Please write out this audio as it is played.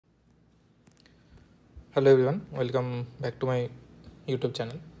Hello everyone, welcome back to my YouTube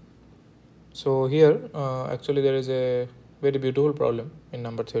channel. So here actually there is a very beautiful problem in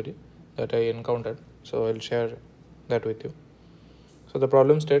number theory that I encountered. So I'll share that with you. So the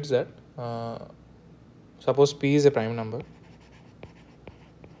problem states that suppose P is a prime number,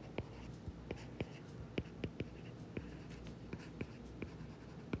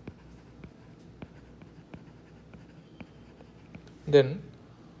 then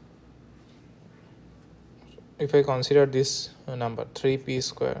if I consider this number 3p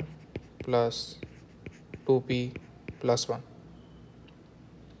square plus 2p plus 1,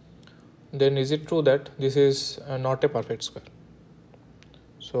 then is it true that this is not a perfect square?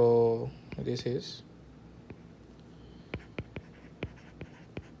 So this is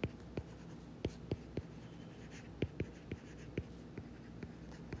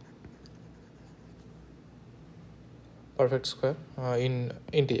perfect square in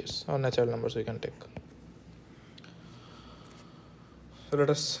integers or natural numbers we can take. So let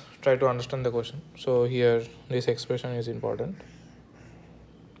us try to understand the question. So here this expression is important,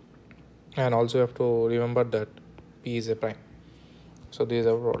 and also you have to remember that P is a prime. So this is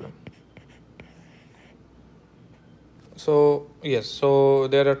our problem. So yes, so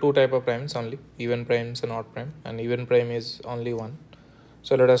there are two type of primes only, even primes and odd prime, and even prime is only one.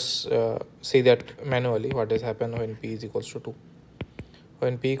 So let us see that manually what has happened when P is equals to 2.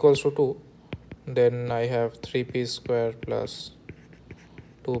 When P equals to 2, then I have 3p square plus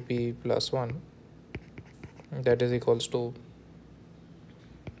 2p plus 1, that is equals to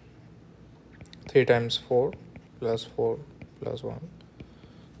 3 times 4 plus 4 plus 1,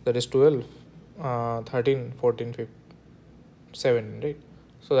 that is 12, 13, 14, 15, 17, right?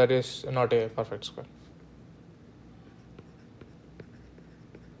 So that is not a perfect square.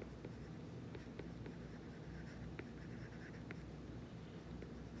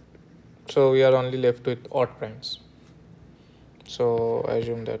 So we are only left with odd primes. So I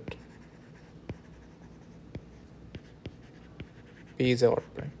assume that P is a odd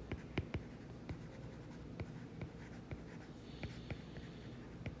prime.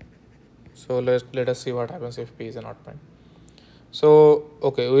 So let us see what happens if P is an odd prime. So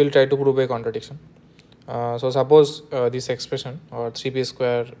okay, we will try to prove a contradiction. So suppose this expression or 3p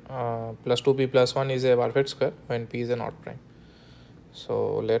square plus 2p plus 1 is a perfect square when P is an odd prime.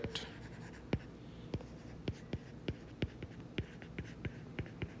 So let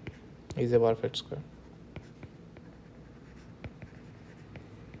is a perfect square.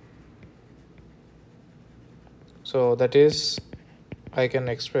 So that is, I can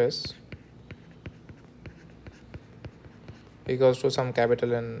express equals to some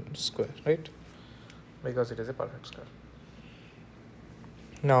capital N square, right? Because it is a perfect square.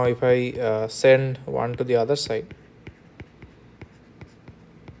 Now if I send 1 to the other side,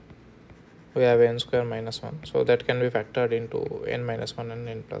 we have n square minus 1. So that can be factored into n minus 1 and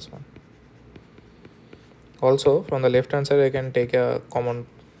n plus 1. Also from the left hand side I can take a common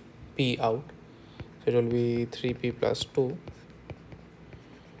p out. So it will be 3p plus 2,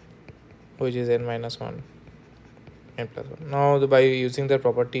 which is n minus 1, n plus 1. Now by using the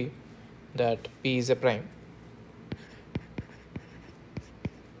property that P is a prime,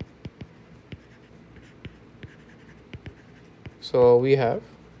 so we have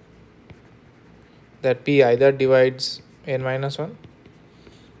that P either divides n minus 1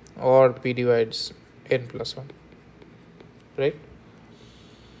 or P divides n plus 1, right?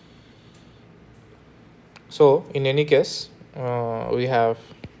 So in any case we have,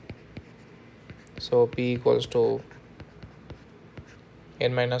 so P equals to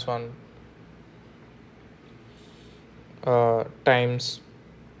n minus 1 times,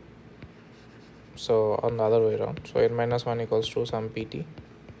 so on the other way around, so n minus 1 equals to some pt,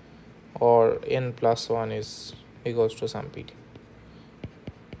 or n plus 1 is equals to some pt.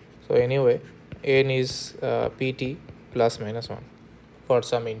 So anyway, n is pt plus minus 1 for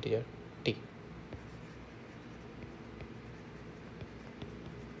some integer t.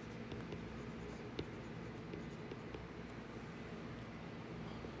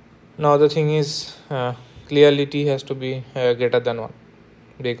 Now the thing is, clearly t has to be greater than 1,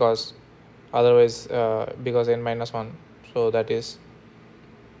 because otherwise because n minus 1, so that is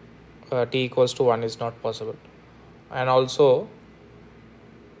t equals to 1 is not possible. And also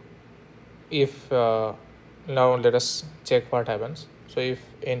if now let us check what happens. So if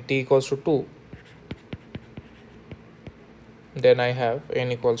n t equals to 2, then I have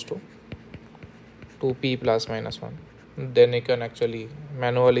n equals to 2p plus minus 1. Then you can actually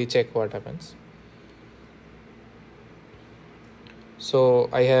manually check what happens. So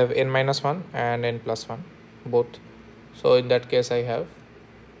I have n minus 1 and n plus 1 both. So in that case I have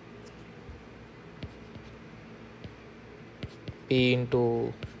p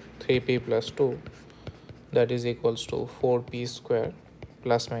into 3p plus 2, that is equals to 4p square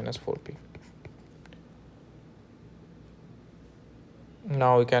plus minus 4p.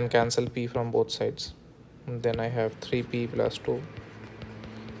 Now we can cancel p from both sides. And then I have 3p plus 2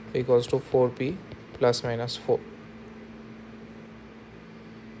 equals to 4p plus minus 4.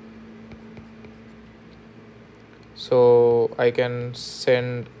 So I can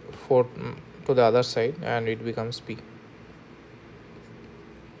send 4 to the other side and it becomes p.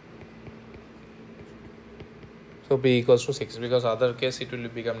 So p equals to 6, because other case it will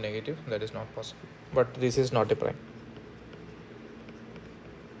become negative. That is not possible. But this is not a prime.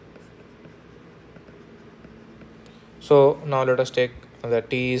 So now let us take that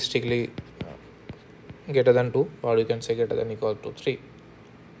t is strictly greater than 2, or you can say greater than equal to 3.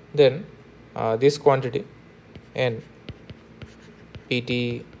 Then this quantity n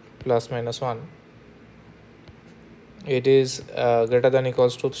pt plus minus 1, it is greater than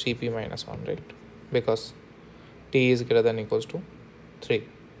equals to 3p minus 1, right? Because t is greater than equals to 3.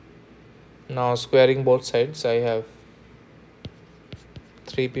 Now squaring both sides, I have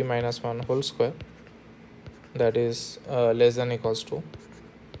 3p minus 1 whole square, that is less than equals to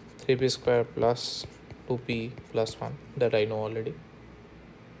 3p square plus 2p plus 1, that I know already,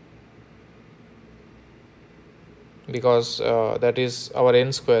 because that is our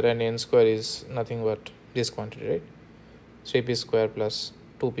n square, and n square is nothing but this quantity, right? 3p square plus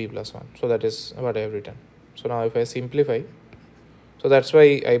 2p plus 1. So that is what I have written. So now if I simplify, so that's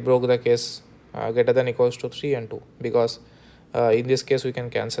why I broke the case greater than equals to 3 and 2, because in this case we can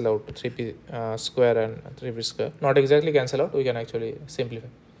cancel out 3p square and 3p square. Not exactly cancel out, we can actually simplify.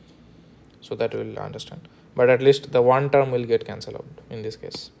 So that we'll understand. But at least the one term will get cancelled out in this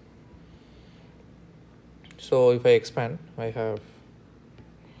case. So if I expand, I have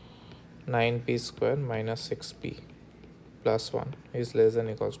 9p square minus 6p plus 1 is less than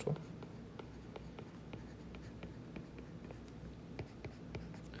equals to.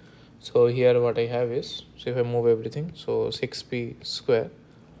 So here what I have is, so if I move everything, so 6p square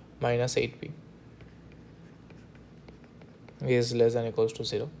minus 8p is less than equals to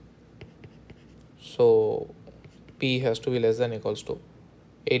 0. So p has to be less than equals to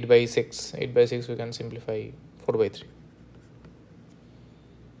 8 by 6. 8 by 6 we can simplify 4 by 3.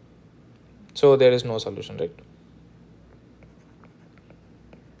 So there is no solution, right?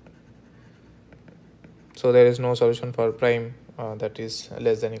 So there is no solution for prime that is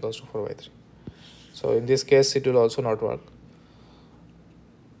less than equals to 4 by 3. So in this case it will also not work.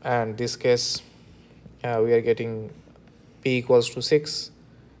 And this case we are getting p equals to 6,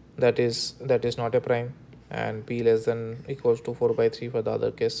 that is not a prime, and p less than equals to 4 by 3 for the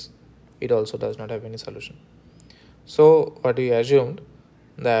other case, it also does not have any solution. So what we assumed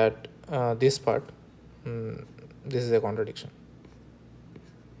that this part, this is a contradiction.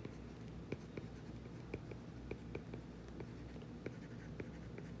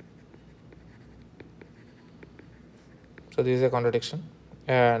 So this is a contradiction,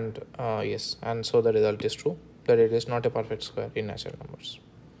 and yes, and so the result is true, that it is not a perfect square in natural numbers.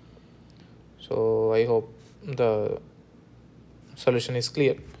 So I hope the solution is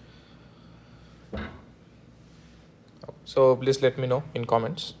clear. So please let me know in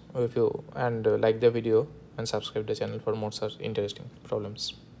comments if you like the video and subscribe the channel for more such interesting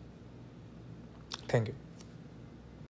problems. Thank you.